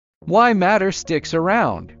Why matter sticks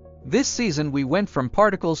around. This season we went from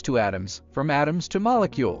particles to atoms, from atoms to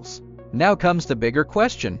molecules. Now comes the bigger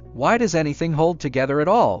question: why does anything hold together at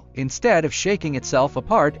all, instead of shaking itself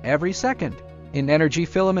apart every second? In energy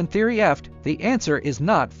filament theory F, the answer is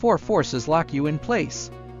not four forces lock you in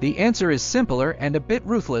place. The answer is simpler and a bit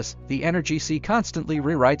ruthless. The energy C constantly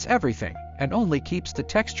rewrites everything, and only keeps the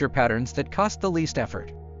texture patterns that cost the least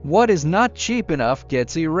effort. What is not cheap enough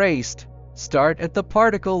gets erased. Start at the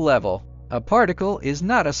particle level. A particle is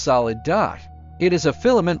not a solid dot. It is a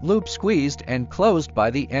filament loop squeezed and closed by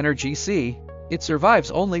the energy C. It survives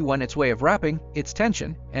only when its way of wrapping, its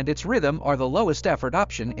tension, and its rhythm are the lowest effort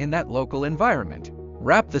option in that local environment.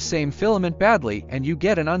 Wrap the same filament badly and you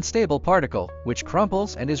get an unstable particle, which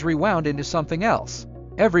crumples and is rewound into something else.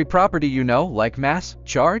 Every property you know, like mass,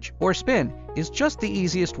 charge, or spin, is just the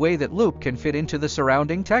easiest way that loop can fit into the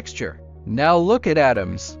surrounding texture. Now look at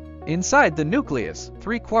atoms. Inside the nucleus,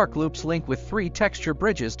 3 quark loops link with 3 texture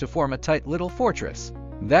bridges to form a tight little fortress.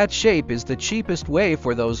 That shape is the cheapest way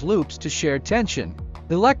for those loops to share tension.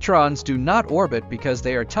 Electrons do not orbit because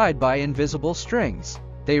they are tied by invisible strings.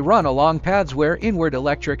 They run along paths where inward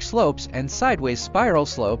electric slopes and sideways spiral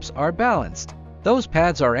slopes are balanced. Those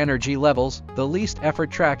paths are energy levels, the least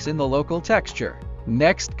effort tracks in the local texture.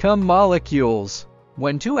 Next come molecules.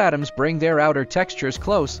 When 2 atoms bring their outer textures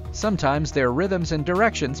close, sometimes their rhythms and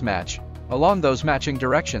directions match. Along those matching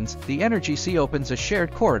directions, the energy C opens a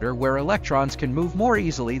shared corridor where electrons can move more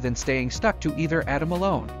easily than staying stuck to either atom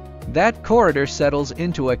alone. That corridor settles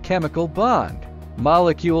into a chemical bond.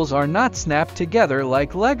 Molecules are not snapped together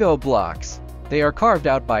like Lego blocks. They are carved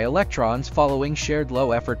out by electrons following shared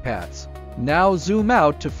low-effort paths. Now zoom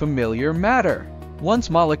out to familiar matter.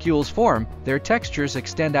 Once molecules form, their textures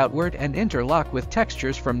extend outward and interlock with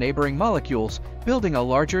textures from neighboring molecules, building a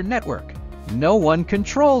larger network. No one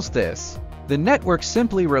controls this. The network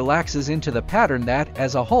simply relaxes into the pattern that,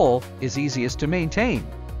 as a whole, is easiest to maintain.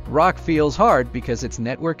 Rock feels hard because its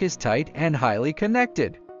network is tight and highly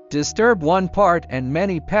connected. Disturb one part and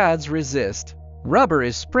many paths resist. Rubber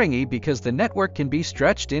is springy because the network can be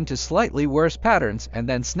stretched into slightly worse patterns and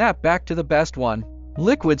then snap back to the best one.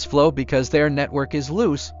 Liquids flow because their network is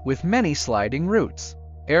loose, with many sliding routes.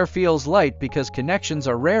 Air feels light because connections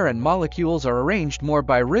are rare and molecules are arranged more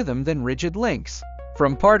by rhythm than rigid links.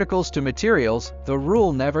 From particles to materials, the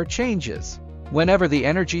rule never changes. Whenever the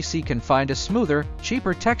energy C can find a smoother,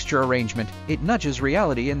 cheaper texture arrangement, it nudges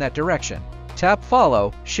reality in that direction. Tap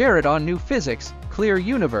follow, share it on New Physics, Clear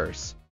Universe.